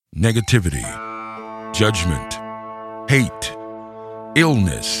negativity, judgment, hate,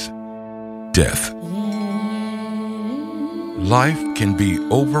 illness, death. Life can be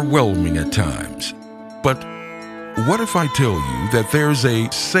overwhelming at times, but what if I tell you that there's a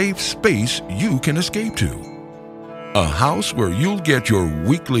safe space you can escape to? A house where you'll get your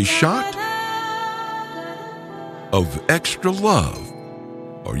weekly shot of extra love.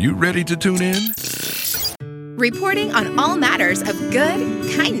 Are you ready to tune in? Reporting on all matters of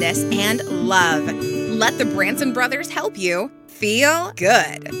good, kindness, and love. Let the Branson brothers help you feel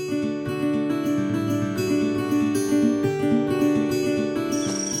good.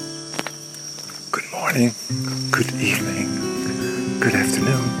 Good morning, good evening, good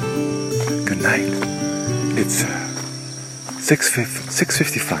afternoon, good night. It's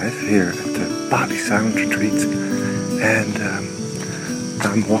 6:55 here at the Bali Silent Retreat, and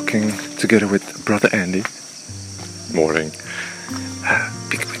I'm walking together with Brother Andy. Morning.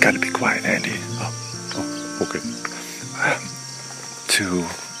 We gotta be quiet, Andy. Oh, okay. To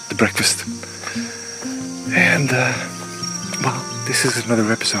the breakfast. And, well, this is another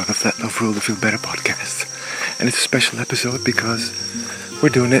episode of Let Love Rule the Feel Better podcast. And it's a special episode because we're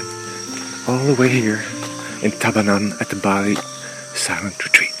doing it all the way here in Tabanan at the Bali Silent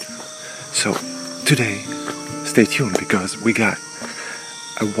Retreat. So, today, stay tuned because we got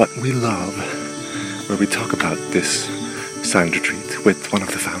a What We Love, where we talk about this silent retreat with one of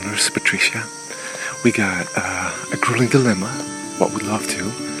the founders, Patricia. We got a grueling dilemma, what we love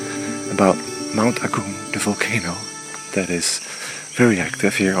to, about Mount Agung, the volcano that is very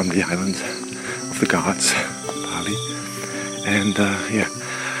active here on the island of the gods, Bali. And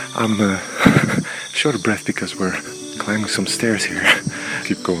I'm short of breath because we're climbing some stairs here.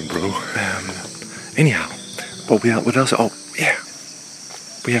 Keep going, bro. Anyhow, but what else? Oh, yeah.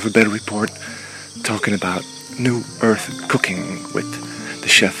 We have a better report talking about New Earth cooking with the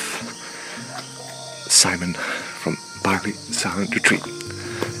chef Simon from Bali Silent Retreat.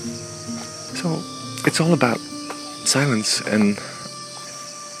 So it's all about silence, and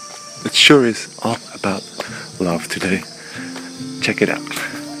it sure is all about love today. Check it out.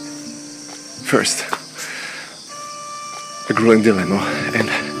 First, a grueling dilemma, and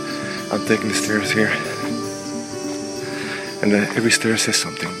I'm taking the stairs here, and every stair says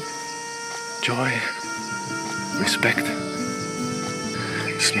something. Joy, respect,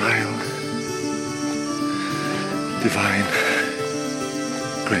 smile, divine,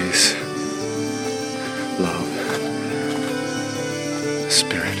 grace, love,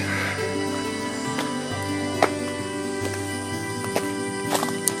 spirit.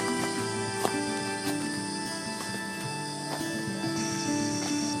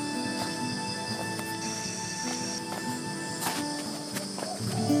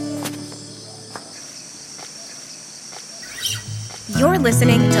 You're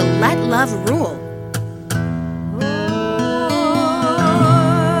listening to Let Love Rule.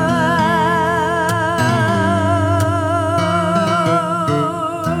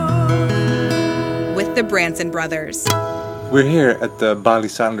 With the Branson brothers. We're here at the Bali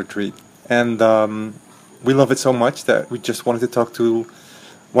Silent Retreat, and we love it so much that we just wanted to talk to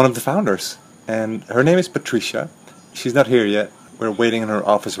one of the founders. And her name is Patricia. She's not here yet. We're waiting in her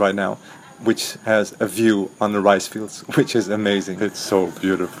office right now, which has a view on the rice fields, which is amazing. It's so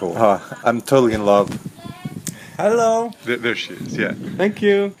beautiful. I'm totally in love. Hello. There she is, yeah. Thank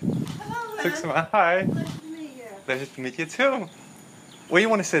you. Hello. Hi. Nice to meet you. Pleasure to meet you too. Where you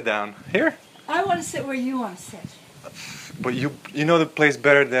want to sit down? Here? I want to sit where you want to sit. But you know the place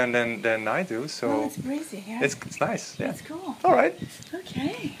better than I do, so Oh, it's breezy, yeah. it's nice. Yeah. That's cool. All right.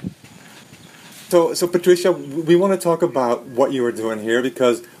 Okay. So Patricia, we want to talk about what you are doing here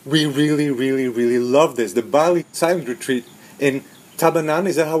because we really, really, really love this. The Bali Silent Retreat in Tabanan,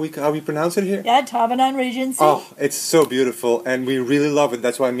 is that how we pronounce it here? Yeah, Tabanan Regency. Oh, it's so beautiful, and we really love it.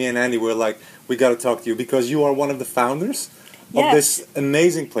 That's why me and Andy were like, we got to talk to you because you are one of the founders of Yes. this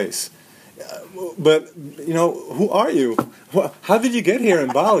amazing place. But who are you? How did you get here in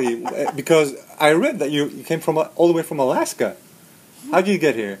Bali? Because I read that you came from all the way from Alaska. How did you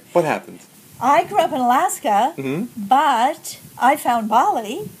get here? What happened? I grew up in Alaska, Mm-hmm. but I found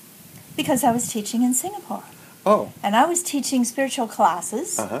Bali because I was teaching in Singapore. Oh. And I was teaching spiritual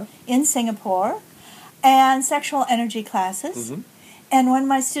classes Uh-huh. in Singapore and sexual energy classes. Mm-hmm. And when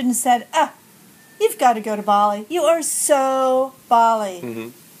my students said, you've got to go to Bali. You are so Bali. Mm-hmm.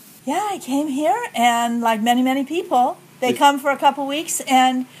 Yeah, I came here, and like many, many people, they come for a couple weeks,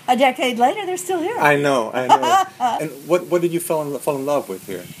 and a decade later, they're still here. I know. And what did you fall in love with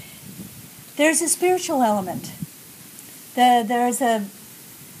here? There's a spiritual element. There's a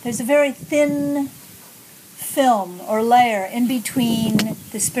very thin film or layer in between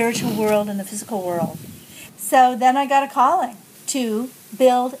the spiritual world and the physical world. So then I got a calling to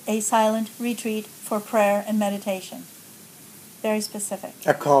build a silent retreat for prayer and meditation. Very specific.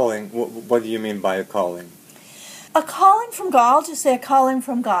 A calling. What do you mean by a calling? A calling from God. I'll just say a calling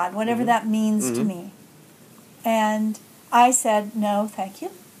from God, whatever that means to me. And I said, no, thank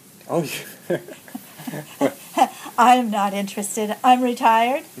you. Oh, I am not interested. I'm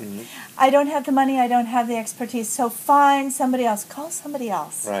retired. I don't have the money. I don't have the expertise. So find somebody else. Call somebody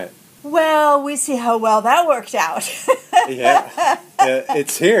else. right. Well, we see how well that worked out. Yeah.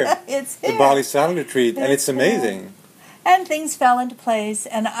 It's here. It's The here. Bali Silent Retreat, and it's It's amazing. And things fell into place,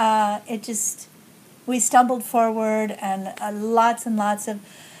 and we stumbled forward, and lots and lots of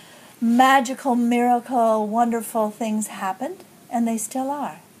magical, miracle, wonderful things happened, and they still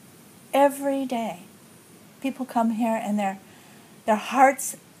are. Every day, people come here, and their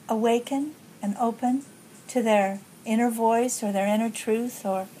hearts awaken and open to their inner voice or their inner truth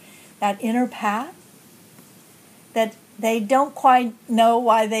or that inner path, that they don't quite know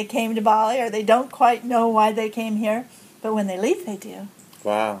why they came to Bali, or they don't quite know why they came here, but when they leave, they do.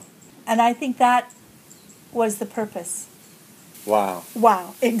 Wow. And I think that was the purpose. Wow.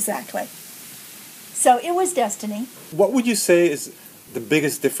 Wow, exactly. So it was destiny. What would you say is the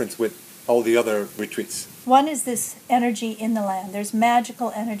biggest difference with all the other retreats? One is this energy in the land. There's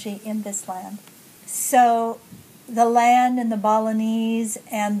magical energy in this land. So the land and the Balinese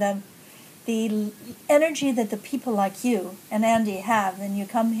and the energy that the people like you and Andy have when you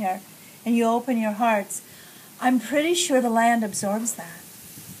come here and you open your hearts, I'm pretty sure the land absorbs that.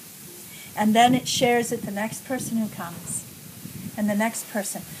 And then it shares it the next person who comes and the next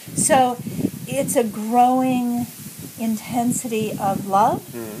person. So it's a growing intensity of love.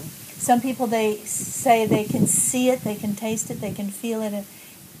 Some people, they say they can see it, they can taste it, they can feel it at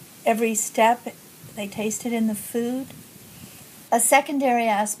every step. They taste it in the food. A secondary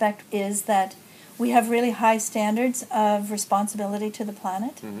aspect is that we have really high standards of responsibility to the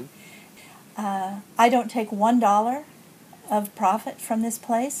planet. I don't take $1 of profit from this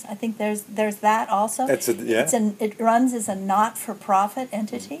place. I think there's that also. It runs as a not-for-profit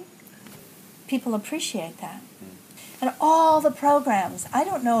entity. People appreciate that. And all the programs, I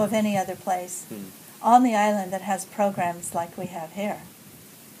don't know of any other place on the island that has programs like we have here.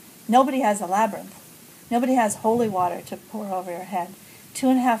 Nobody has a labyrinth. Nobody has holy water to pour over your head.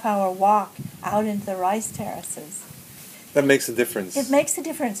 2.5-hour walk out into the rice terraces. That makes a difference. It makes a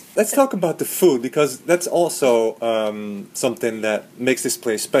difference. Let's talk about the food, because that's also something that makes this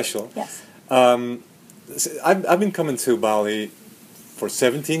place special. Yes. I've been coming to Bali for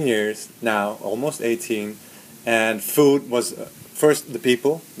 17 years now, almost 18, and food was first the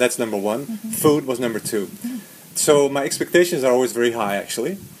people. That's number one. Food was number two. So my expectations are always very high,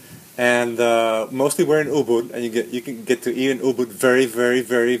 actually. And mostly we're in Ubud, and you can get to eat in Ubud very, very,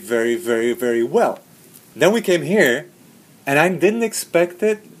 very, very, very, very well. Then we came here, and I didn't expect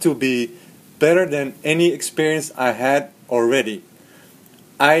it to be better than any experience I had already.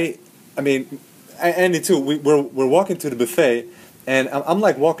 I mean, Andy too. We're walking to the buffet, and I'm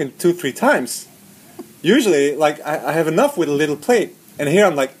like walking 2-3 times. Usually, like I have enough with a little plate, and here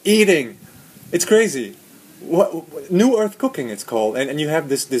I'm like eating. It's crazy. New Earth Cooking, it's called, and you have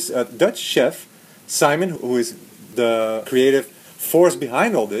this Dutch chef, Simon, who is the creative force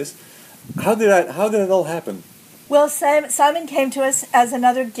behind all this. How did it all happen? Well, Simon came to us as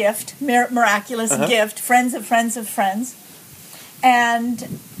another gift, miraculous gift, friends of friends of friends,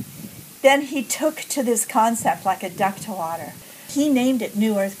 and then he took to this concept like a duck to water. He named it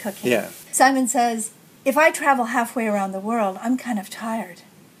New Earth Cooking. Yeah. Simon says, if I travel halfway around the world, I'm kind of tired.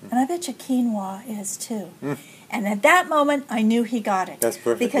 And I bet you quinoa is too. And at that moment, I knew he got it. That's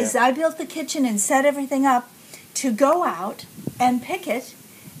perfect. Because I built the kitchen and set everything up to go out and pick it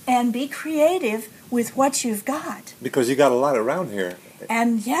and be creative with what you've got. Because you got a lot around here.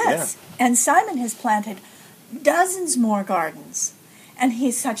 And yes, and Simon has planted dozens more gardens. And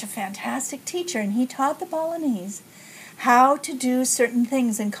he's such a fantastic teacher. And he taught the Balinese how to do certain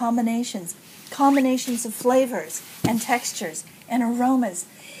things in combinations of flavors and textures and aromas.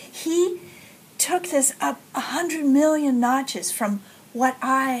 He took this up 100 million notches from what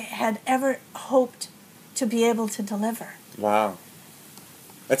I had ever hoped to be able to deliver. Wow.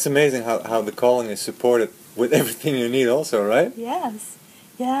 That's amazing how the calling is supported with everything you need also, right? Yes,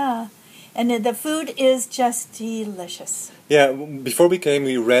 yeah. And the food is just delicious. Yeah, before we came,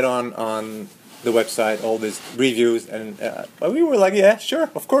 we read on the website all these reviews, and we were like, yeah, sure,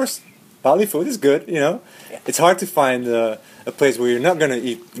 of course. Bali food is good, you know. Yeah. It's hard to find a place where you're not going to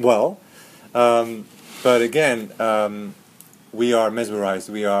eat well. But again, we are mesmerized.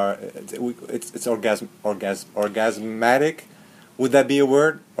 It's orgasmatic. Would that be a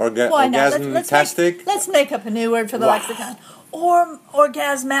word? Why not? Orgasm-tastic? Let's make up a new word for the lexicon. Or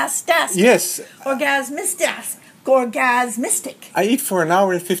orgasmastastic. Yes. Orgasmistic. Orgasmistic. I eat for an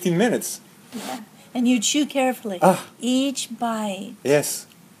hour and 15 minutes. Yeah. And you chew carefully. Ah. Each bite. Yes.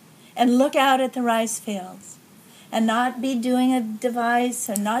 And look out at the rice fields. And not be doing a device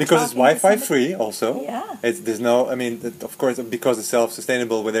or not because it's talking to Wi-Fi somebody. free also. Yeah. There's no, I mean, of course, because it's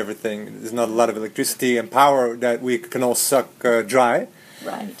self-sustainable with everything, there's not a lot of electricity and power that we can all suck dry.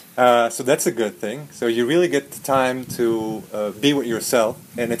 Right. So that's a good thing. So you really get the time to be with yourself,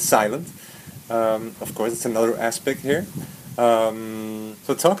 and it's silent. Of course, it's another aspect here.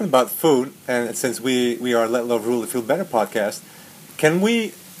 So talking about food, and since we are Let Love Rule the Feel Better podcast, can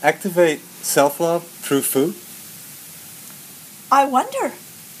we activate self-love through food? I wonder.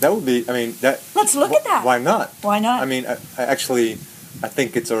 That would be, I mean, that. Let's look at that. Why not? Why not? I mean, I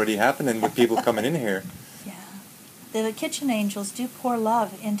think it's already happening with people coming in here. Yeah. The kitchen angels do pour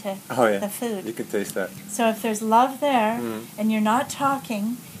love into the food. You can taste that. So if there's love there and you're not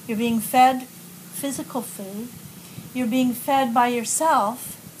talking, you're being fed physical food, you're being fed by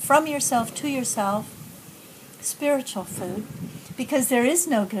yourself, from yourself to yourself, spiritual food. Because there is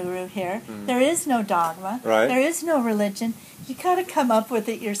no guru here. There is no dogma. Right. There is no religion. You got to come up with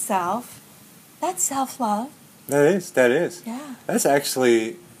it yourself. That's self-love. That is. Yeah. That's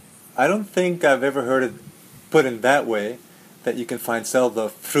actually, I don't think I've ever heard it put in that way, that you can find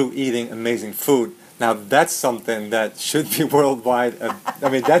self-love through eating amazing food. Now, that's something that should be worldwide. I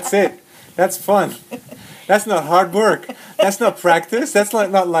mean, that's it. That's fun. That's not hard work. That's not practice. That's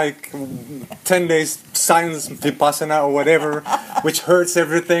not like 10 days silence vipassana or whatever, which hurts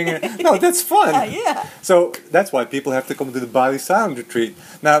everything. No, that's fun. Yeah. So that's why people have to come to the Bali Silent Retreat.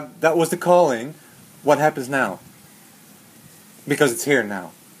 Now, that was the calling. What happens now? Because it's here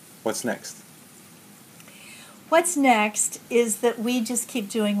now. What's next? What's next is that we just keep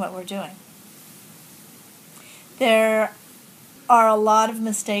doing what we're doing. There are a lot of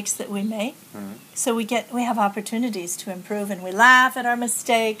mistakes that we make. So we have opportunities to improve, and we laugh at our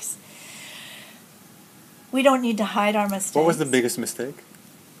mistakes. We don't need to hide our mistakes. What was the biggest mistake?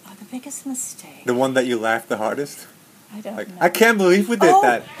 Oh, the biggest mistake. The one that you laughed the hardest? I don't know. I can't believe we did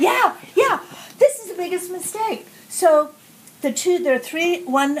that. Yeah. This is the biggest mistake. So there are 3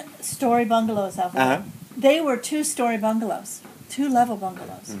 one-story bungalows out there. They were 2-story bungalows, 2-level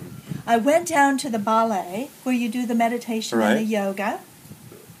bungalows. I went down to the ballet where you do the meditation and the yoga,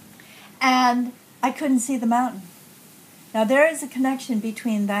 and I couldn't see the mountain. Now there is a connection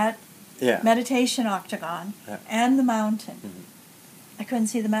between that meditation octagon and the mountain. I couldn't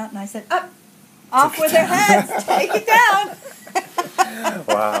see the mountain. I said, off with their heads, take it down.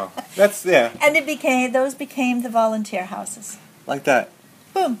 Wow. That's, And those became the volunteer houses. Like that.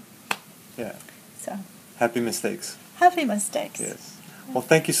 Boom. Yeah. So. Happy mistakes. Happy mistakes. Yes. Well,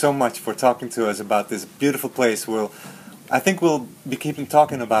 thank you so much for talking to us about this beautiful place. I think we'll be keeping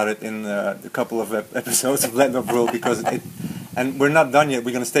talking about it in a couple of episodes of Let Love Rule, because and we're not done yet.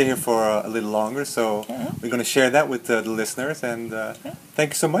 We're going to stay here for a little longer, so we're going to share that with the listeners. And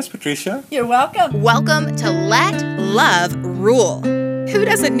thank you so much, Patricia. You're welcome. Welcome to Let Love Rule. Who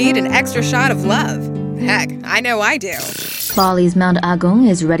doesn't need an extra shot of love? Heck, I know I do. Bali's Mount Agung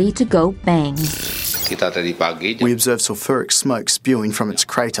is ready to go bang. We observed sulfuric smoke spewing from its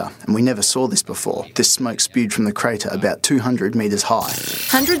crater, and we never saw this before. This smoke spewed from the crater about 200 metres high.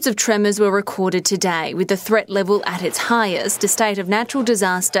 Hundreds of tremors were recorded today. With the threat level at its highest, a state of natural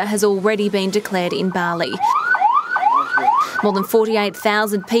disaster has already been declared in Bali. More than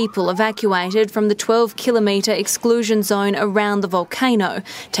 48,000 people evacuated from the 12-kilometre exclusion zone around the volcano,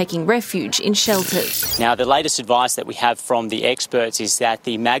 taking refuge in shelters. Now, the latest advice that we have from the experts is that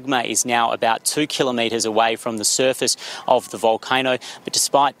the magma is now about 2 kilometres away from the surface of the volcano, but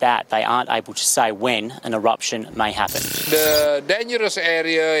despite that, they aren't able to say when an eruption may happen. The dangerous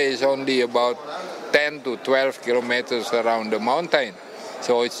area is only about 10 to 12 kilometres around the mountain,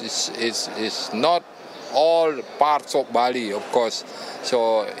 so it's not all parts of Bali, of course.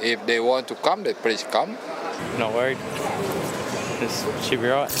 So if they want to come, they please come. Not worried. This should be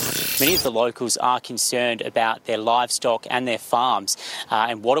right. Many of the locals are concerned about their livestock and their farms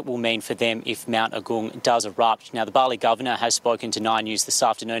and what it will mean for them if Mount Agung does erupt. Now, the Bali governor has spoken to 9 News this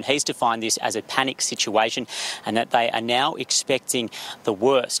afternoon. He's defined this as a panic situation and that they are now expecting the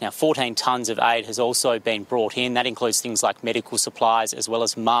worst. Now, 14 tonnes of aid has also been brought in. That includes things like medical supplies as well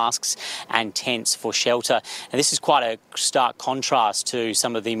as masks and tents for shelter. And this is quite a stark contrast to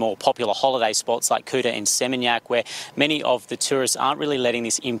some of the more popular holiday spots like Kuta and Seminyak, where many of the tourists aren't really letting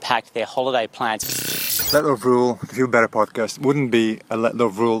this impact their holiday plans. Let Love Rule, the Feel Better podcast wouldn't be a Let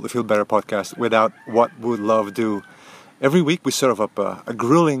Love Rule, the Feel Better podcast without What Would Love Do. every week we serve up a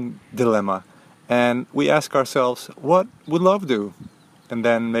grueling dilemma, and we ask ourselves, what would love do? And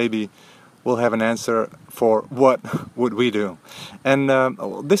then maybe we'll have an answer for what would we do. And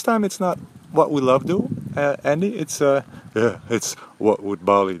this time it's not what would love do, Andy. It's what would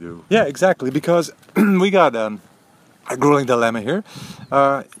Bali do? Yeah, exactly. Because we got a grueling dilemma here.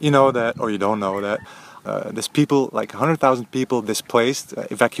 You know that, or you don't know that. There's people, like 100,000 people displaced,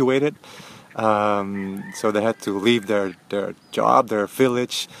 evacuated. So they had to leave their job, their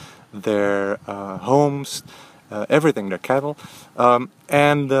village, their homes, everything, their cattle.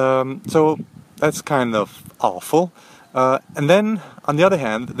 So that's kind of awful. And then, on the other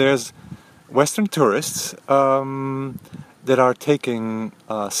hand, there's Western tourists that are taking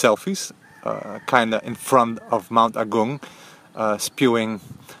selfies kind of in front of Mount Agung, spewing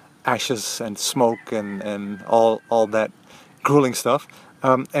ashes and smoke and all that grueling stuff.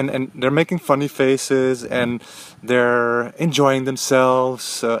 And they're making funny faces and they're enjoying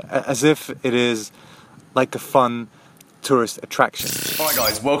themselves as if it is like a fun tourist attraction. Alright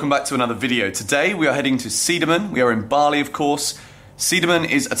guys, welcome back to another video. Today we are heading to Sidaman. We are in Bali, of course. Sidaman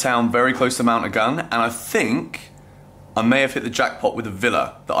is a town very close to Mount Agung, and I think I may have hit the jackpot with a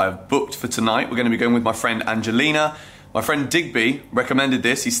villa that I have booked for tonight. We're going to be going with my friend Angelina. My friend Digby recommended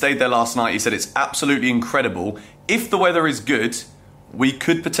this. He stayed there last night. He said it's absolutely incredible. If the weather is good, we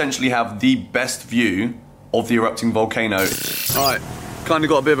could potentially have the best view of the erupting volcano. Alright, kind of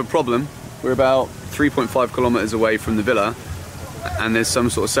got a bit of a problem. We're about 3.5 kilometers away from the villa, and there's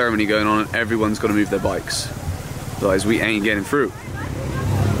some sort of ceremony going on and everyone's got to move their bikes. Otherwise we ain't getting through.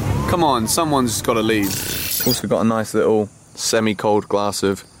 Come on, someone's got to leave. Also got a nice little semi-cold glass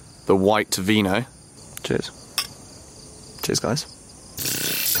of the white vino. Cheers. Cheers,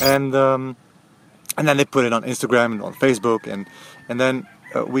 guys. And then they put it on Instagram and on Facebook, and then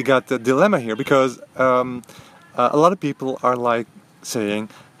we got the dilemma here because a lot of people are like saying,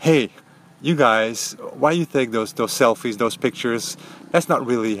 hey, you guys, why you take those selfies, those pictures? That's not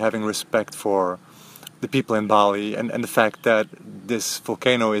really having respect for the people in Bali and the fact that this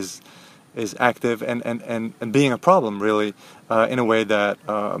volcano is active and being a problem, really, in a way that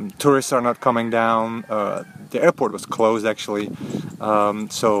tourists are not coming down. The airport was closed, actually,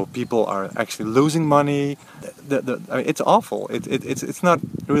 so people are actually losing money. I mean, it's awful. It's not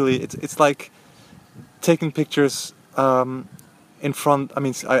really. It's like taking pictures in front. I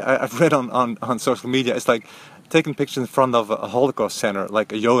mean, I've read on social media. It's like taking pictures in front of a Holocaust center,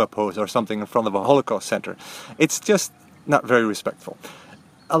 like a yoga pose or something in front of a Holocaust center. It's just not very respectful.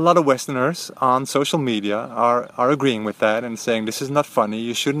 A lot of Westerners on social media are agreeing with that and saying this is not funny,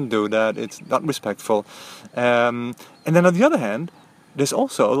 you shouldn't do that, it's not respectful. And then on the other hand, there's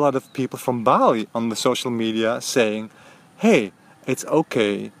also a lot of people from Bali on the social media saying, hey, it's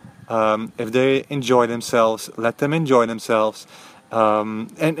okay, if they enjoy themselves, let them enjoy themselves.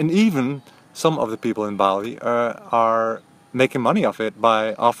 And even some of the people in Bali are making money off it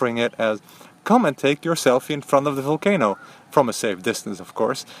by offering it as, come and take your selfie in front of the volcano, from a safe distance, of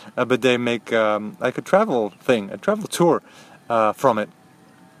course, but they make like a travel thing, a travel tour from it,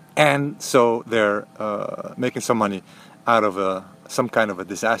 and so they're making some money out of some kind of a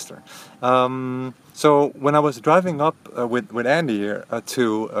disaster. So when I was driving up with Andy here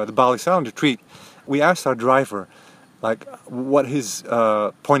to the Bali Silent Retreat, we asked our driver like what his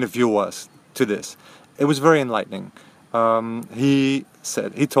point of view was to this. It was very enlightening. He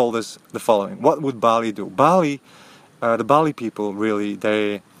told us the following: what would Bali do? The Bali people, really,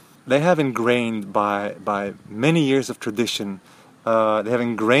 they have ingrained by many years of tradition, they have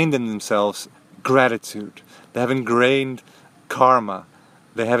ingrained in themselves gratitude, they have ingrained karma,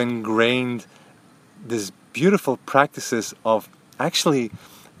 they have ingrained these beautiful practices of actually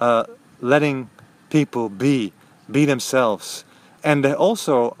letting people be themselves. And they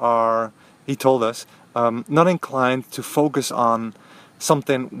also are, he told us, not inclined to focus on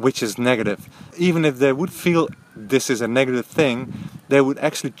something which is negative. Even if they would feel this is a negative thing, they would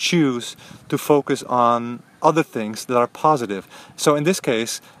actually choose to focus on other things that are positive. So in this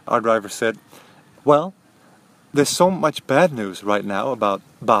case, our driver said, well, there's so much bad news right now about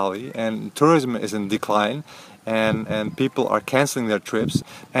Bali, and tourism is in decline, and people are canceling their trips,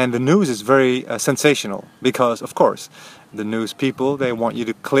 and the news is very sensational, because of course the news people, they want you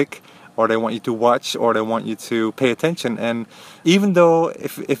to click, or they want you to watch, or they want you to pay attention. And even though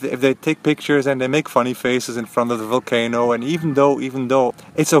if they take pictures and they make funny faces in front of the volcano, and even though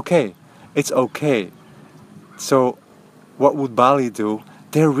it's okay. So what would Bali do?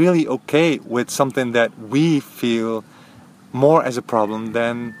 They're really okay with something that we feel more as a problem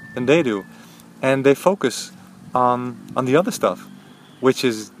than they do, and they focus on the other stuff, which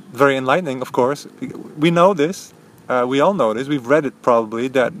is very enlightening. Of course, we know this. We all know this. We've read it probably,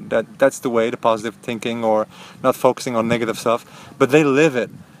 that's the way, the positive thinking or not focusing on negative stuff. But they live it.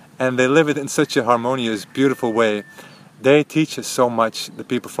 And they live it in such a harmonious, beautiful way. They teach us so much, the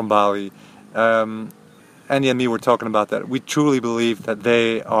people from Bali. Andy and me were talking about that. We truly believe that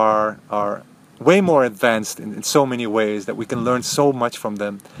they are way more advanced in so many ways, that we can learn so much from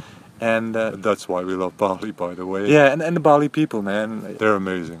them. And that's why we love Bali, by the way. Yeah, and the Bali people, man. They're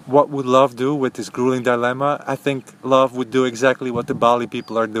amazing. What would love do with this grueling dilemma? I think love would do exactly what the Bali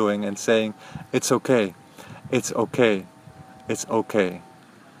people are doing and saying, it's okay, it's okay, it's okay.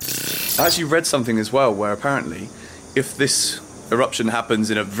 I actually read something as well where apparently if this eruption happens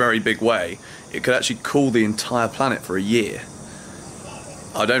in a very big way, it could actually cool the entire planet for a year.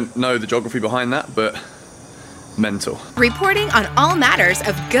 I don't know the geography behind that, but mental. Reporting on all matters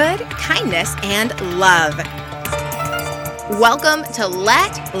of good, kindness, and love. Welcome to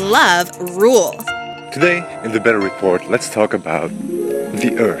Let Love Rule. Today in the Better Report, let's talk about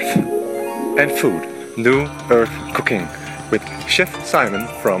the earth and food. New Earth Cooking with Chef Simon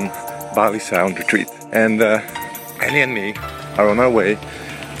from Bali Sound Retreat. And Annie and me are on our way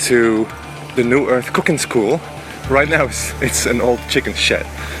to the New Earth Cooking School. Right now it's an old chicken shed,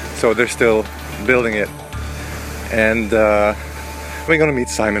 so they're still building it. And we're gonna meet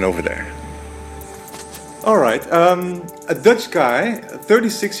Simon over there. Alright, a Dutch guy,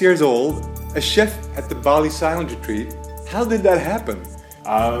 36 years old, a chef at the Bali Silent Retreat. How did that happen?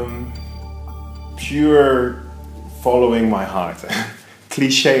 Pure following my heart.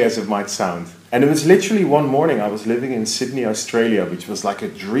 Cliche as it might sound. And it was literally one morning. I was living in Sydney, Australia, which was like a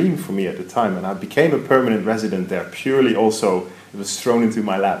dream for me at the time. And I became a permanent resident there, purely also, it was thrown into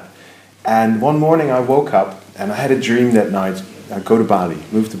my lap. And one morning I woke up and I had a dream that night. I'd go to Bali,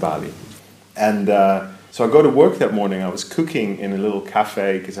 move to Bali. And so I go to work that morning. I was cooking in a little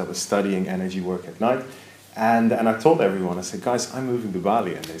cafe because I was studying energy work at night. And I told everyone, I said, guys, I'm moving to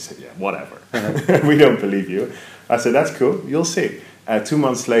Bali. And they said, yeah, whatever. We don't believe you. I said, that's cool. You'll see. 2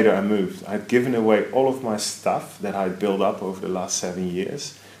 months later, I moved. I'd given away all of my stuff that I'd built up over the last 7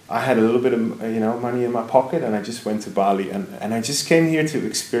 years. I had a little bit of money in my pocket, and I just went to Bali. And I just came here to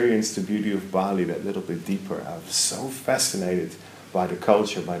experience the beauty of Bali that little bit deeper. I was so fascinated by the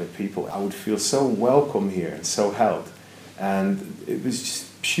culture, by the people. I would feel so welcome here and so held. And it was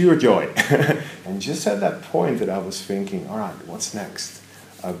just pure joy. And just at that point that I was thinking, all right, what's next?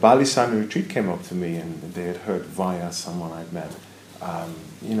 Bali Sound Retreat came up to me, and they had heard via someone I'd met.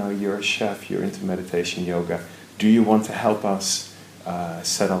 You're a chef, you're into meditation, yoga. Do you want to help us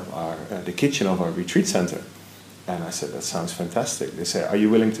set up the kitchen of our retreat center? And I said, that sounds fantastic. They said, are you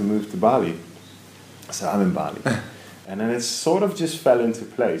willing to move to Bali? I said, I'm in Bali. And then it sort of just fell into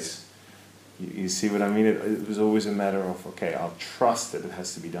place. You see what I mean? It was always a matter of, okay, I'll trust that it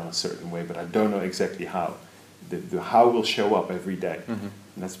has to be done a certain way, but I don't know exactly how. The how will show up every day. Mm-hmm.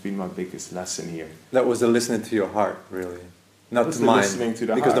 And that's been my biggest lesson here. That was the listening to your heart, really. Not the mind. Listening to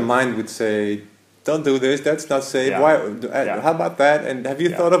the because heart. The mind would say, don't do this, that's not safe. Yeah. Why? How about that? And have you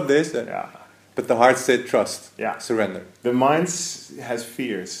thought of this? Yeah. But the heart said trust, surrender. The mind has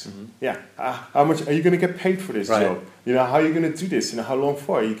fears. Mm-hmm. Yeah. How much are you going to get paid for this job? How are you going to do this? How long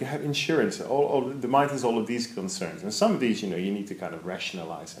for? You can have insurance. The mind has all of these concerns. And some of these, you need to kind of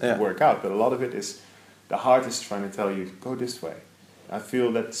rationalize and work out. But a lot of it is, the heart is trying to tell you, go this way. I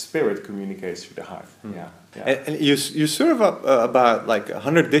feel that spirit communicates through the heart. Mm. Yeah. And you serve up about like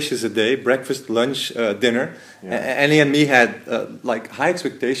 100 dishes a day, breakfast, lunch, dinner. Yeah. Annie and me had high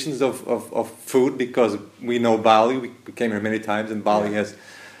expectations of food because we know Bali. We came here many times, and Bali has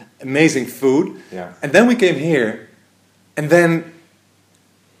amazing food. Yeah. And then we came here, and then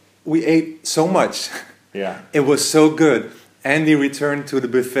we ate so much. Yeah. It was so good. Andy returned to the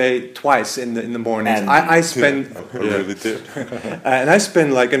buffet twice in the mornings. I spent and I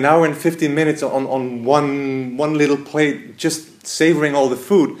spent like an hour and 15 minutes on one little plate, just savoring all the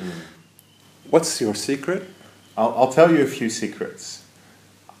food. Mm. What's your secret? I'll tell you a few secrets.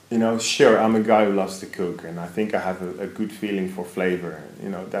 Sure, I'm a guy who loves to cook, and I think I have a good feeling for flavor.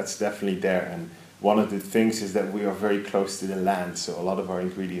 That's definitely there. And one of the things is that we are very close to the land, so a lot of our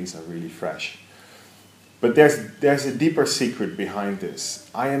ingredients are really fresh. But there's a deeper secret behind this.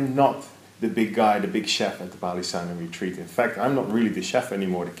 I am not the big guy, the big chef at the Bali Sound Retreat. In fact, I'm not really the chef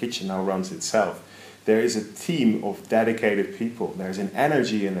anymore. The kitchen now runs itself. There is a team of dedicated people. There's an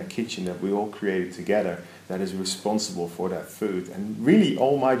energy in that kitchen that we all created together that is responsible for that food. And really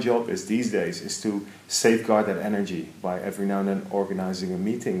all my job these days is to safeguard that energy by every now and then organizing a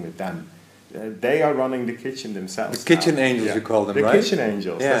meeting with them. They are running the kitchen themselves. The kitchen angels, you call them, right? The kitchen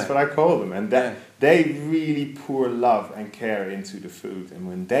angels, that's what I call them. And they really pour love and care into the food. And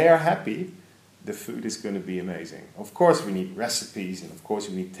when they are happy, the food is going to be amazing. Of course we need recipes, and of course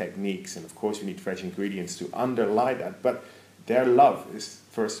we need techniques, and of course we need fresh ingredients to underlie that, but their love is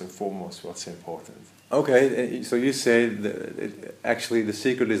first and foremost what's important. Okay, so you say actually the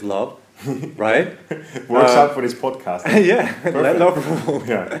secret is love, right? Works out for this podcast. Yeah, love.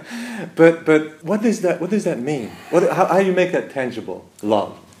 Yeah. But what does that mean? How do you make that tangible?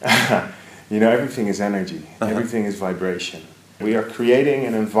 Love. Everything is energy. Everything is vibration. We are creating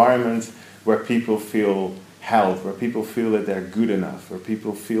an environment where people feel held, where people feel that they're good enough, where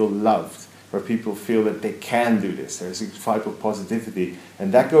people feel loved, where people feel that they can do this. There's a vibe of positivity,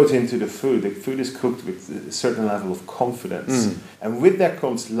 and that goes into the food. The food is cooked with a certain level of confidence, and with that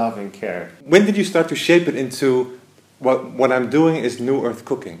comes love and care. When did you start to shape it into what I'm doing is New Earth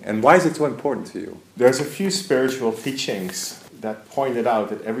cooking, and why is it so important to you? There's a few spiritual teachings that pointed out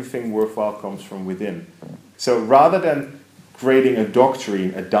that everything worthwhile comes from within. So rather than creating a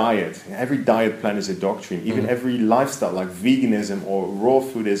doctrine, a diet, every diet plan is a doctrine, even every lifestyle like veganism or raw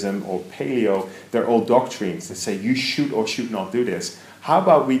foodism or paleo, they're all doctrines that say you should or should not do this. How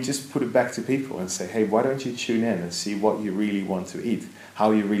about we just put it back to people and say, hey, why don't you tune in and see what you really want to eat, how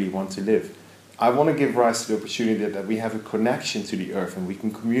you really want to live. I want to give rise to the opportunity that we have a connection to the earth and we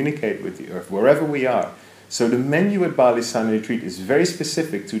can communicate with the earth wherever we are. So the menu at Bali Silent Retreat is very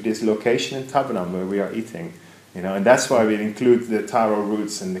specific to this location in Tabanan where we are eating. And that's why we include the taro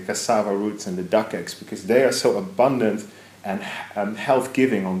roots and the cassava roots and the duck eggs, because they are so abundant and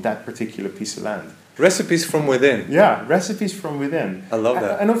health-giving on that particular piece of land. Recipes from within. Yeah, recipes from within. I love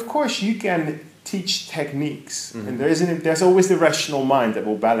that. And of course you can teach techniques, and there's always the rational mind that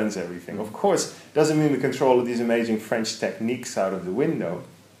will balance everything. Of course, it doesn't mean we can throw all of these amazing French techniques out of the window.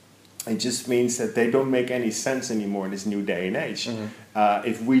 It just means that they don't make any sense anymore in this new day and age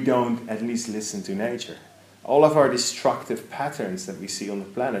if we don't at least listen to nature. All of our destructive patterns that we see on the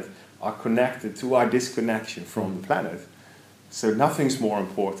planet are connected to our disconnection from the planet. So nothing's more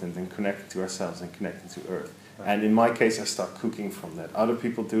important than connecting to ourselves and connecting to Earth. Right. And in my case, I start cooking from that. Other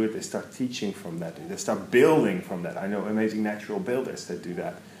people do it, they start teaching from that. They start building from that. I know amazing natural builders that do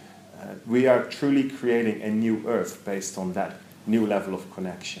that. We are truly creating a new Earth based on that new level of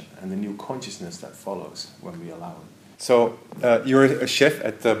connection and the new consciousness that follows when we allow it. So you're a chef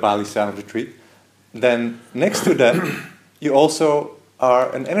at the Bali Silent Retreat. Then next to that, you also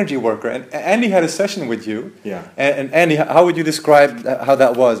are an energy worker. And Andy had a session with you. Yeah. And Andy, how would you describe how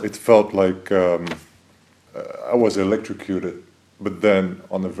that was? It felt like I was electrocuted, but then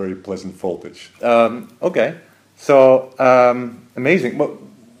on a very pleasant voltage. Okay. So, amazing.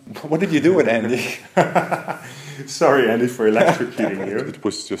 What did you do with Andy? Sorry, Andy, for electrocuting you. It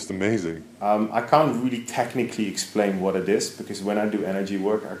was just amazing. I can't really technically explain what it is, because when I do energy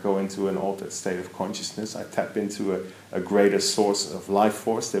work, I go into an altered state of consciousness. I tap into a greater source of life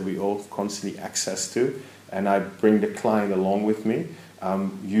force that we all constantly access to, and I bring the client along with me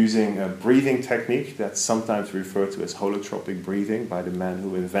using a breathing technique that's sometimes referred to as holotropic breathing by the man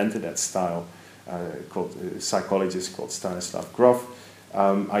who invented that style, a psychologist called Stanislav Grof.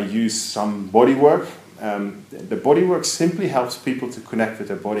 I use some body work. The body work simply helps people to connect with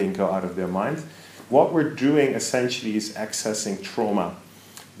their body and go out of their mind. What we're doing essentially is accessing trauma,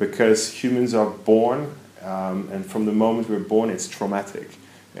 because humans are born, and from the moment we're born, it's traumatic.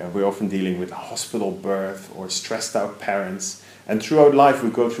 We're often dealing with a hospital birth or stressed out parents, and throughout life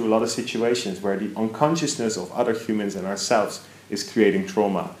we go through a lot of situations where the unconsciousness of other humans and ourselves is creating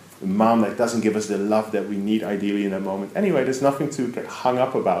trauma. The mom that doesn't give us the love that we need ideally in that moment. Anyway, there's nothing to get hung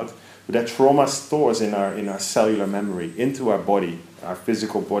up about. But that trauma stores in our cellular memory into our body, our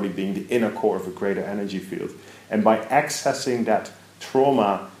physical body being the inner core of a greater energy field. And by accessing that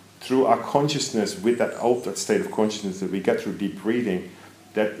trauma through our consciousness with that altered state of consciousness that we get through deep breathing,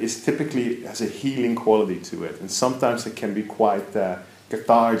 that is typically has a healing quality to it. And sometimes it can be quite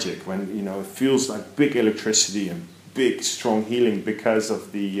cathartic when it feels like big electricity and big strong healing because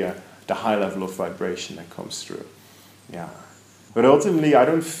of the high level of vibration that comes through. Yeah. But ultimately, I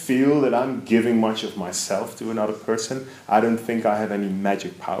don't feel that I'm giving much of myself to another person. I don't think I have any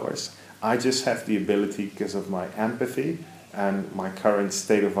magic powers. I just have the ability, because of my empathy and my current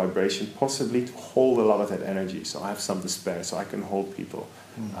state of vibration, possibly to hold a lot of that energy. So I have some to spare, so I can hold people,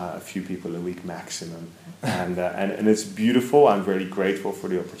 a few people a week maximum. And it's beautiful. I'm very grateful for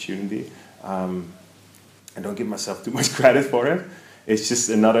the opportunity. I don't give myself too much credit for it. It's just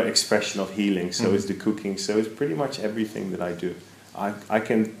another expression of healing. So is the cooking. So it's pretty much everything that I do. I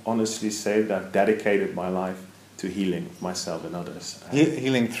can honestly say that I've dedicated my life to healing myself and others.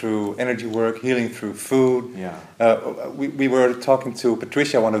 Healing through energy work, healing through food. Yeah. We were talking to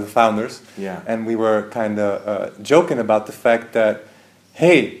Patricia, one of the founders, yeah. And we were kind of joking about the fact that,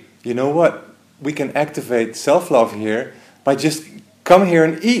 hey, you know what? we can activate self-love here by just come here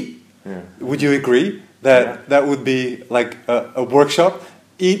and eat. Yeah. Would you agree that that would be like a workshop?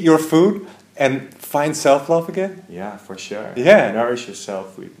 Eat your food and find self-love again? Yeah, for sure. Yeah. Nourish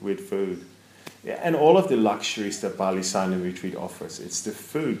yourself with food. Yeah, and all of the luxuries that Bali Silent Retreat offers. It's the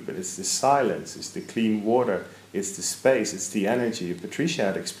food, but it's the silence, it's the clean water, it's the space, it's the energy. Patricia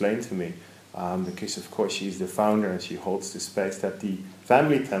had explained to me, because of course she's the founder and she holds the space, that the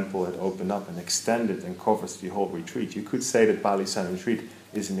family temple had opened up and extended and covers the whole retreat. You could say that Bali Silent Retreat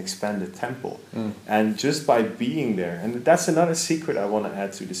is an expanded temple. And just by being there, and that's another secret I want to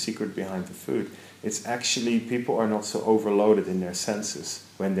add to the secret behind the food, it's actually people are not so overloaded in their senses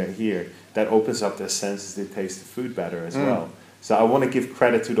when they're here. That opens up their senses, they taste the food better as well. So I want to give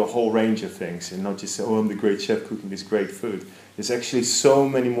credit to the whole range of things and not just say, oh, I'm the great chef cooking this great food. There's actually so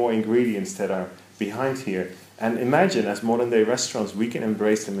many more ingredients that are behind here. And imagine, as modern day restaurants, we can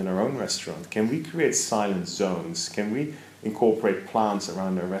embrace them in our own restaurant. Can we create silent zones? Can we incorporate plants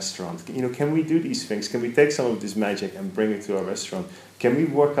around our restaurant? You know, can we do these things? Can we take some of this magic and bring it to our restaurant? Can we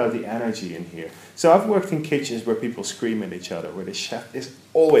work out the energy in here? So I've worked in kitchens where people scream at each other, where the chef is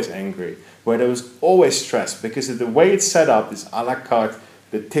always angry, where there was always stress because of the way it's set up, this a la carte,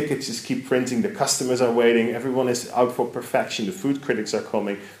 the tickets just keep printing, the customers are waiting, everyone is out for perfection, the food critics are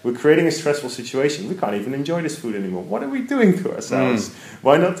coming. We're creating a stressful situation. We can't even enjoy this food anymore. What are we doing to ourselves?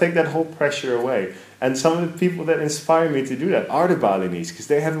 Why not take that whole pressure away? And some of the people that inspire me to do that are the Balinese, because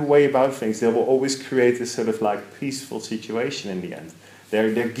they have a way about things. They will always create this sort of like peaceful situation in the end.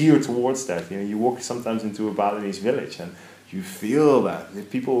 They're geared towards that. You know, you walk sometimes into a Balinese village and you feel that. The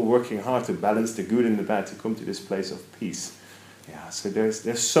people are working hard to balance the good and the bad to come to this place of peace. Yeah, so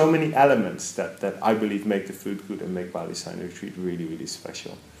there's so many elements that I believe make the food good and make Bali Silent Retreat really, really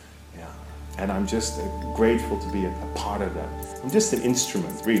special. Yeah. And I'm just grateful to be a part of that. I'm just an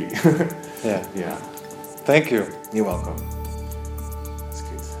instrument, really. Yeah. Yeah. Thank you. You're welcome. That's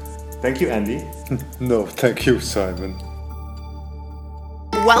good. Thank you, Andy. No, thank you, Simon.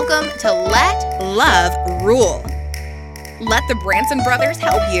 Welcome to Let Love Rule. Let the Branson brothers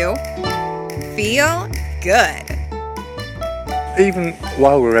help you feel good. Even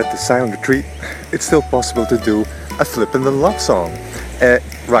while we're at the silent retreat, it's still possible to do a flip in the love song.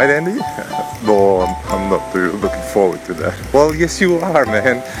 Right, Andy? No, I'm not really looking forward to that. Well, yes you are,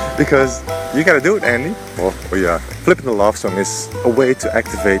 man, because you gotta do it, Andy. Oh yeah. Flipping the love song is a way to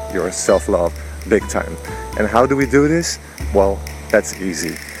activate your self-love big time. And how do we do this? Well, that's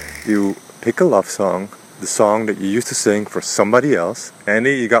easy. You pick a love song, the song that you used to sing for somebody else.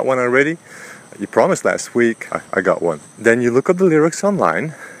 Andy, you got one already? You promised last week. I got one. Then you look up the lyrics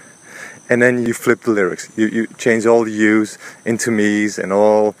online, and then you flip the lyrics. You change all the yous into me's and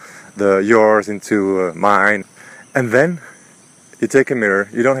all the yours into mine. And then you take a mirror.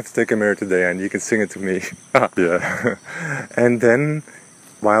 You don't have to take a mirror today, and you can sing it to me. Yeah. And then,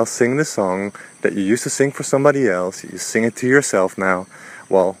 while singing the song that you used to sing for somebody else, you sing it to yourself now.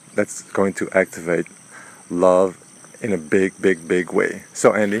 Well, that's going to activate love in a big, big, big way.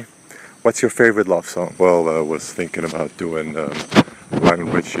 So, Andy, what's your favorite love song? Well, I was thinking about doing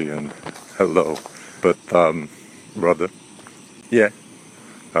Lionel Richie and Hello, but brother. Yeah.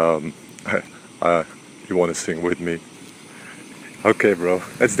 You want to sing with me? Okay, bro.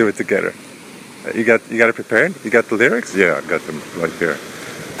 Let's do it together. You got it prepared? You got the lyrics? Yeah, I got them right here.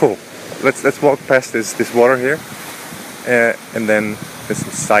 Cool. Let's walk past this water here, and then there's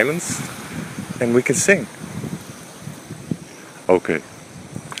some silence, and we can sing. Okay.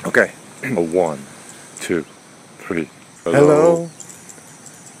 Okay. 1, 2, 3. Hello.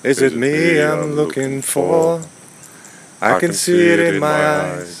 Is it me I'm looking for? I can see it in my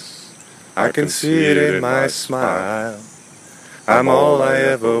eyes. I can see it in my smile. I'm all I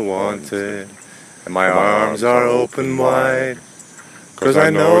ever wanted, and my arms are open wide. 'Cause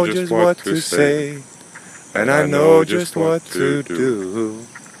I know just what to say, and I know just what to do.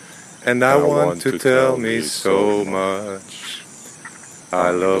 And I want to tell me so much.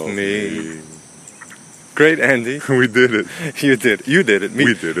 I love me. Great, Andy. We did it. You did it.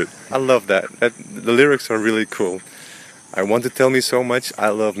 We did it. I love that. The lyrics are really cool. I want to tell me so much. I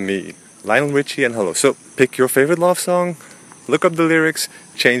love me. Lionel Richie and Hello. So pick your favorite love song. Look up the lyrics.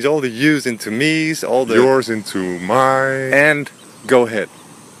 Change all the yous into me's. All the yours into mine. And go ahead.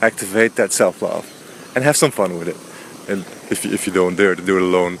 Activate that self-love. And have some fun with it. And if you don't dare to do it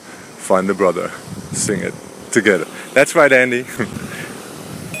alone, find a brother. Sing it together. That's right, Andy.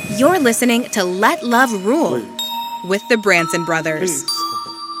 You're listening to Let Love Rule with the Branson brothers.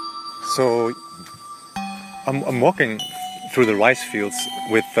 So, I'm walking through the rice fields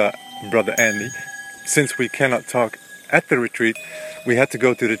with brother Andy. Since we cannot talk at the retreat, we had to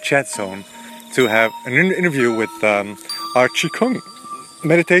go to the chat zone to have an interview with our Qigong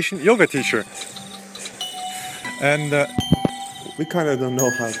meditation yoga teacher. And we kind of don't know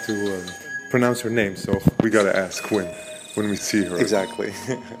how to pronounce her name, so we gotta ask when we see her. Exactly.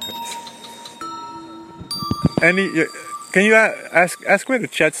 Andy, can you ask where the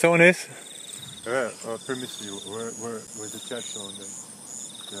chat zone is? Permit you. Where's the chat zone then?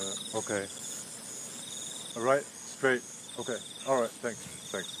 Okay. All right. Straight. Okay. All right. Thanks.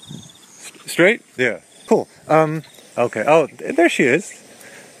 Straight? Yeah. Cool. Okay. Oh, there she is.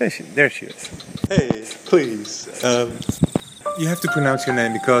 There she is. Hey, please. You have to pronounce your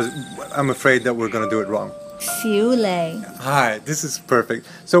name because I'm afraid that we're gonna do it wrong. Siule. Hi, this is perfect.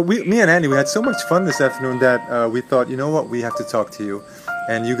 So me and Andy, we had so much fun this afternoon that we thought, you know what, we have to talk to you,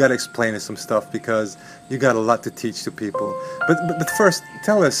 and you got to explain us some stuff because you got a lot to teach to people. But first,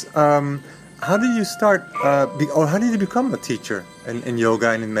 tell us, how did you start, or how did you become a teacher in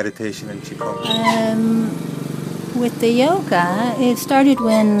yoga and in meditation and Qigong? With the yoga, it started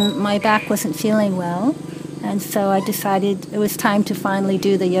when my back wasn't feeling well. And so I decided it was time to finally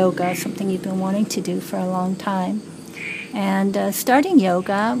do the yoga, something you've been wanting to do for a long time. And starting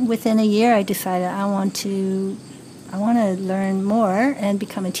yoga, within a year I decided I want to learn more and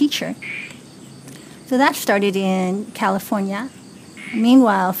become a teacher. So that started in California.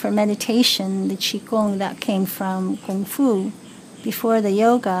 Meanwhile, for meditation, the Qigong, that came from Kung Fu. Before the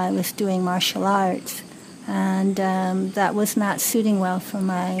yoga, I was doing martial arts. And that was not suiting well for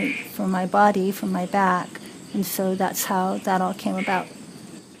my body, for my back. And so that's how that all came about.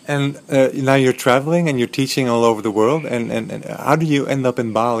 And now you're traveling and you're teaching all over the world. And how do you end up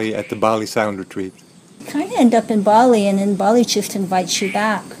in Bali at the Bali Silent Retreat? Kind of end up in Bali, and then Bali just invites you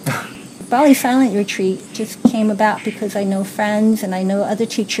back. Bali Silent Retreat just came about because I know friends and I know other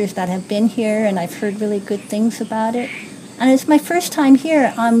teachers that have been here, and I've heard really good things about it. And it's my first time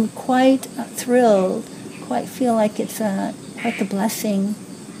here. I'm quite thrilled, quite feel like it's quite the blessing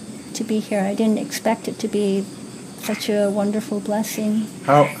to be here. I didn't expect it to be such a wonderful blessing.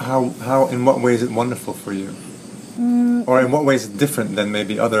 How in what way is it wonderful for you? Or in what way is it different than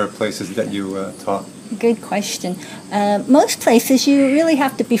maybe other places that you taught? Good question. Most places you really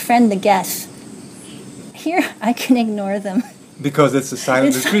have to befriend the guests. Here I can ignore them. Because it's a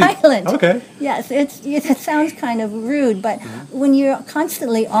silent retreat. It's silent. Okay. Yes, it sounds kind of rude, but when you're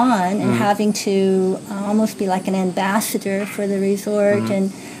constantly on and having to almost be like an ambassador for the resort,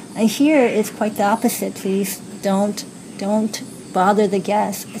 and here it's quite the opposite. Please don't bother the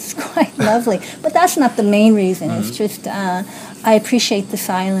guests. It's quite lovely, but that's not the main reason. It's just I appreciate the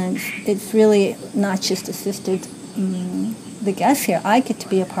silence. It's really not just assisted the guests here. I get to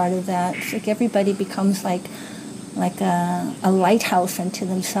be a part of that. It's like everybody becomes like a lighthouse unto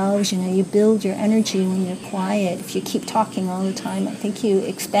themselves. You know, you build your energy when you're quiet. If you keep talking all the time, I think you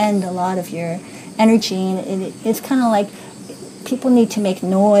expend a lot of your energy, and it's kind of like people need to make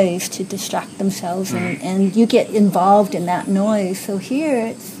noise to distract themselves, and you get involved in that noise. So here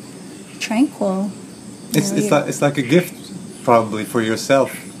it's tranquil. It's like a gift probably for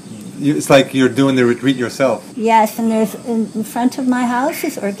yourself. It's like you're doing the retreat yourself. Yes, and there's in front of my house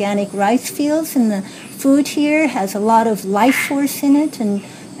is organic rice fields, and the food here has a lot of life force in it,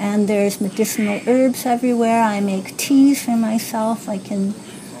 and there's medicinal herbs everywhere. I make teas for myself. I can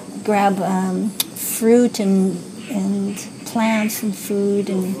grab fruit and plants and food.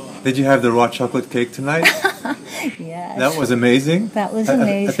 And did you have the raw chocolate cake tonight? Yes. That was amazing. That was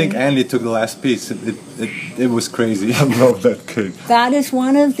amazing. I think Andy took the last piece. It was crazy. I love that cake. That is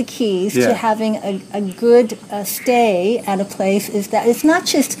one of the keys to having a good stay at a place, is that it's not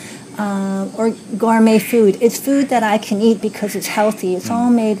just or gourmet food. It's food that I can eat because it's healthy. It's all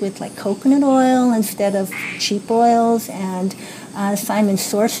made with like coconut oil instead of cheap oils, and Simon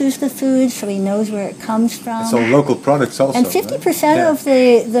sources the food, so he knows where it comes from. It's all local products also. And 50% of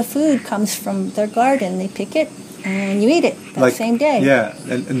the food comes from their garden. They pick it and you eat it that same day. Yeah,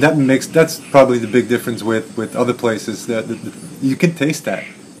 and that's probably the big difference with other places, that you can taste that.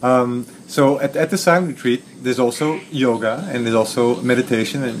 So at the Silent Retreat, there's also yoga and there's also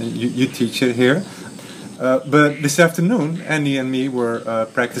meditation, and you teach it here. But this afternoon, Andy and me were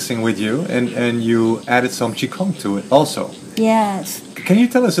practicing with you, and you added some Qigong to it also. Yes. Can you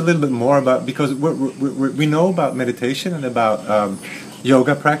tell us a little bit more about, because we know about meditation and about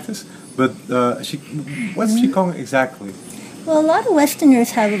yoga practice, but what's Qigong exactly? Well, a lot of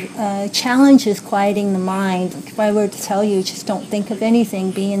Westerners have challenges quieting the mind. If I were to tell you, just don't think of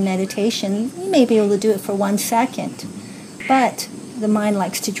anything, be in meditation, you may be able to do it for 1 second. But the mind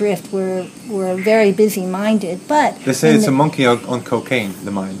likes to drift. We're very busy-minded, but they say it's a monkey on cocaine.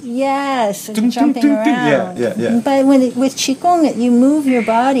 The mind. Yes, jumping around. Yeah. But with Qigong, you move your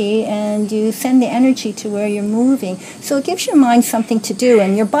body and you send the energy to where you're moving. So it gives your mind something to do,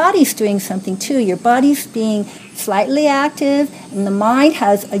 and your body's doing something too. Your body's being slightly active, and the mind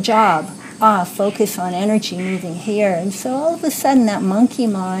has a job. Focus on energy moving here. And so all of a sudden that monkey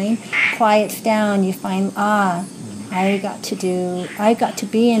mind quiets down. You find, I got to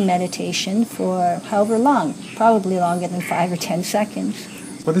be in meditation for however long, probably longer than 5 or 10 seconds.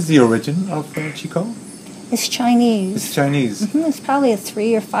 What is the origin of Qigong? It's Chinese. It's Chinese. Mm-hmm. It's probably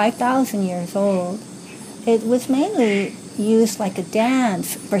 3,000 or 5,000 years old. It was mainly used like a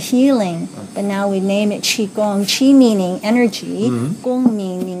dance for healing, but now we name it Qigong. Qi meaning energy, Gong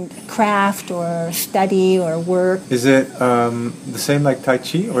meaning craft or study or work. Is it the same like Tai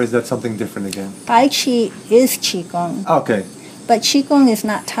Chi, or is that something different again? Tai Chi is Qigong. Okay. But Qigong is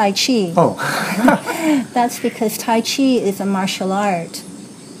not Tai Chi. Oh. That's because Tai Chi is a martial art.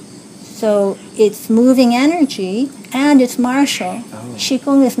 So it's moving energy and it's martial.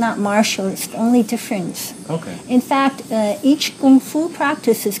 Qigong is not martial, it's the only difference. Okay. In fact, each Kung Fu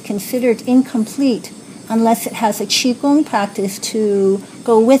practice is considered incomplete unless it has a Qigong practice to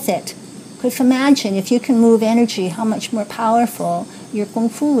go with it. Because imagine, if you can move energy, how much more powerful your Kung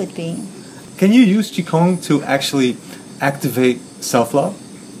Fu would be. Can you use Qigong to actually activate self-love?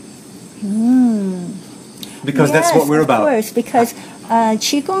 Because yes, that's what we're about. Of course, because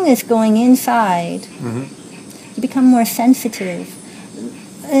Qigong is going inside. You become more sensitive.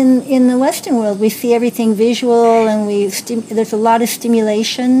 In the Western world, we see everything visual, and there's a lot of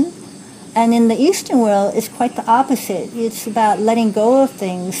stimulation. And in the Eastern world, it's quite the opposite. It's about letting go of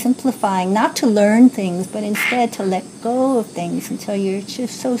things, simplifying, not to learn things, but instead to let go of things until you're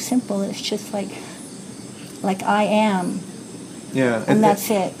just so simple. It's just like I am. Yeah, and that's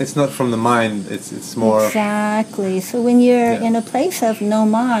it. It's not from the mind. It's more. Exactly. So when you're in a place of no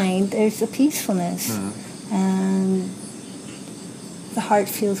mind, there's a peacefulness, and the heart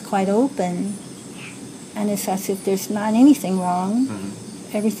feels quite open, and it's as if there's not anything wrong.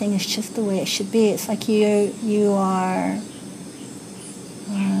 Everything is just the way it should be. It's like you are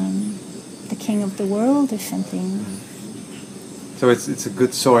the king of the world or something. So it's a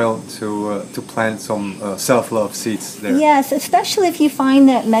good soil to plant some self-love seeds there. Yes, especially if you find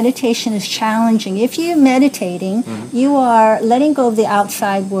that meditation is challenging. If you're meditating, you are letting go of the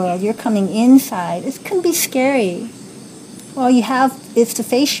outside world. You're coming inside. It can be scary. All you have is to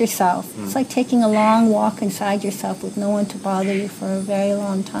face yourself. It's like taking a long walk inside yourself with no one to bother you for a very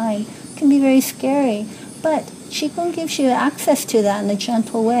long time. It can be very scary. But Qigong gives you access to that in a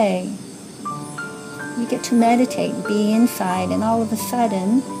gentle way. You get to meditate, be inside, and all of a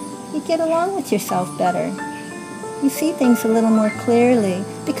sudden, you get along with yourself better. You see things a little more clearly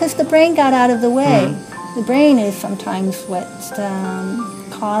because the brain got out of the way. The brain is sometimes what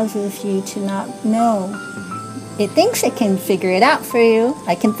causes you to not know. It thinks it can figure it out for you.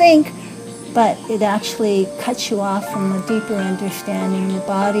 I can think, but it actually cuts you off from the deeper understanding, the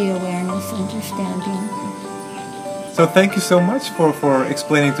body awareness understanding. So thank you so much for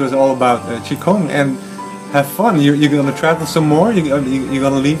explaining to us all about Qigong, and have fun. You're going to travel some more? You're going to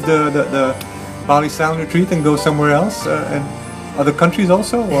leave the Bali Sound Retreat and go somewhere else, and other countries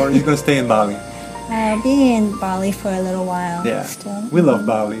also, or are you going to stay in Bali? I'll be in Bali for a little while. Yeah, still. We love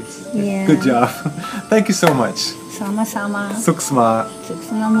Bali. Yeah. Good job. Thank you so much. Sama-sama. Suksma.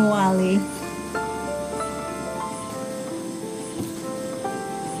 Suksma Muali.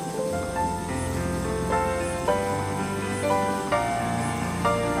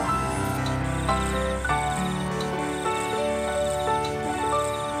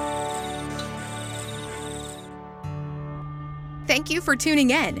 Thank you for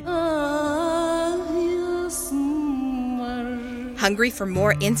tuning in. Hungry for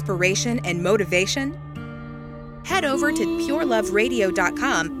more inspiration and motivation? Head over to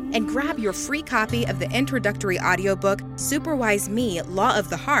pureloveradio.com and grab your free copy of the introductory audiobook Superwise Me, Law of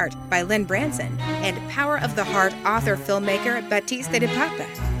the Heart by Lynn Branson and Power of the Heart author-filmmaker Batista de Pata.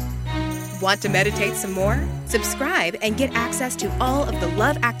 Want to meditate some more? Subscribe and get access to all of the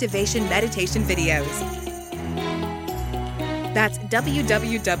Love Activation meditation videos. That's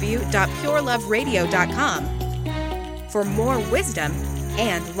www.pureloveradio.com for more wisdom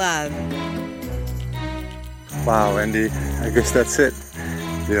and love. Wow, Andy, I guess that's it.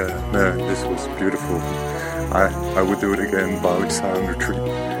 Yeah, man, this was beautiful. I would do it again, Bali Sound Retreat.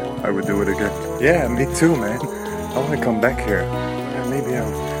 I would do it again. Yeah, me too, man. I want to come back here.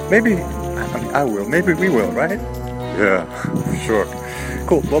 I will. Maybe we will, right? Yeah, for sure.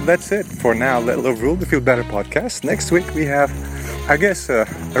 Cool. Well, that's it for now. Let Love Rule, the Feel Better podcast. Next week we have I guess a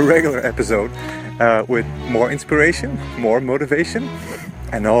regular episode with more inspiration, more motivation,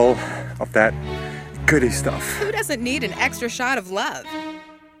 and all of that goody stuff. Who doesn't need an extra shot of love?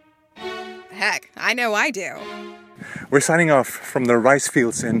 Heck, I know I do. We're signing off from the rice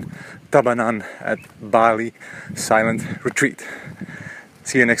fields in Tabanan at Bali Silent Retreat.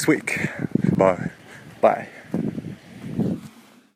 See you next week. Bye. Bye.